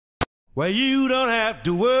Well, you don't have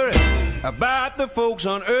to worry about the folks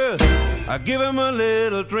on earth. I give them a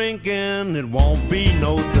little drink and it won't be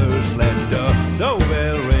no thirst. Let the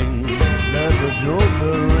doorbell ring. Let the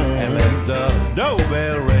doorbell ring. And let the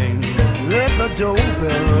doorbell ring. Let the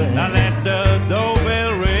doorbell ring. Now let the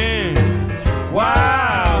doorbell ring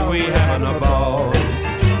while we having a ball.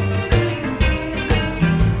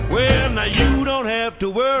 Well, now you don't have to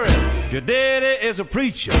worry if your daddy is a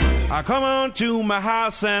preacher. I come on to my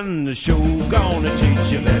house and the show gonna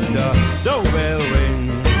teach you. Let the doorbell ring.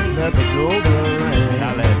 Let the doorbell ring.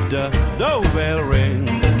 Now let the doorbell ring.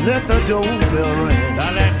 Let the doorbell ring.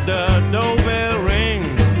 Now let the doorbell ring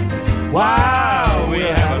while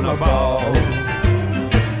we're having a ball.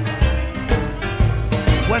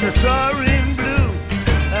 When the siren blew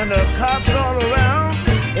and the cops all around,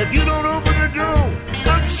 if you don't open the door,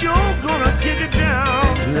 I'm sure gonna kick it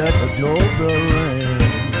down. Let the doorbell ring.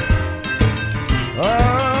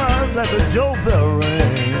 Oh, let the doorbell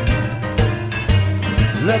ring.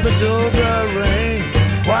 Let the doorbell ring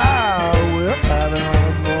while we're having a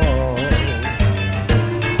ball.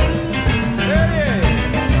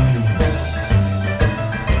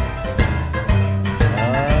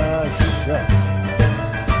 Ah, shucks.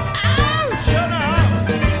 Shut up!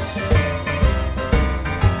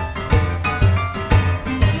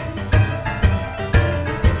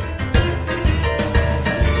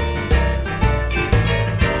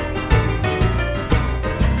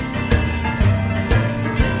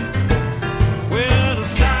 Well, the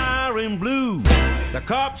siren blew, the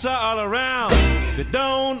cops are all around. If you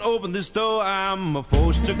don't open this door, I'm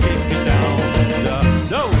forced to kick it down. The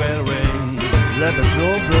doorbell ring. Let the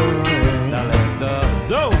doorbell ring. Now let the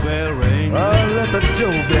doorbell ring. Oh, let the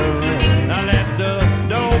doorbell ring. Now let the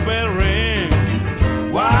doorbell ring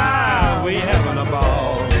while we having a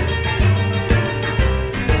ball.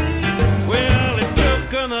 Well, it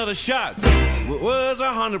took another shot. It was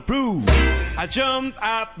 100 proof. I jumped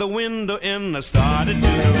out the window and I started to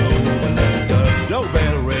roll. Let the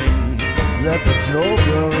doorbell ring. Let the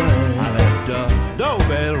doorbell ring. I let the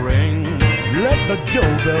doorbell ring. Let the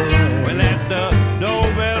doorbell ring. We let the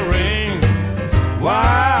doorbell ring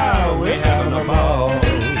while we're having a ball.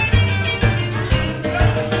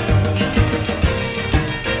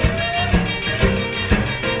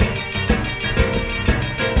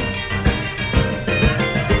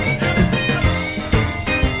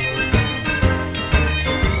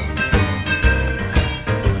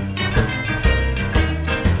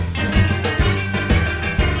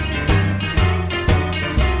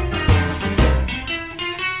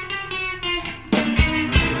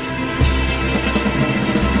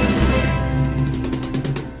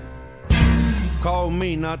 Call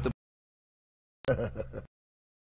me not the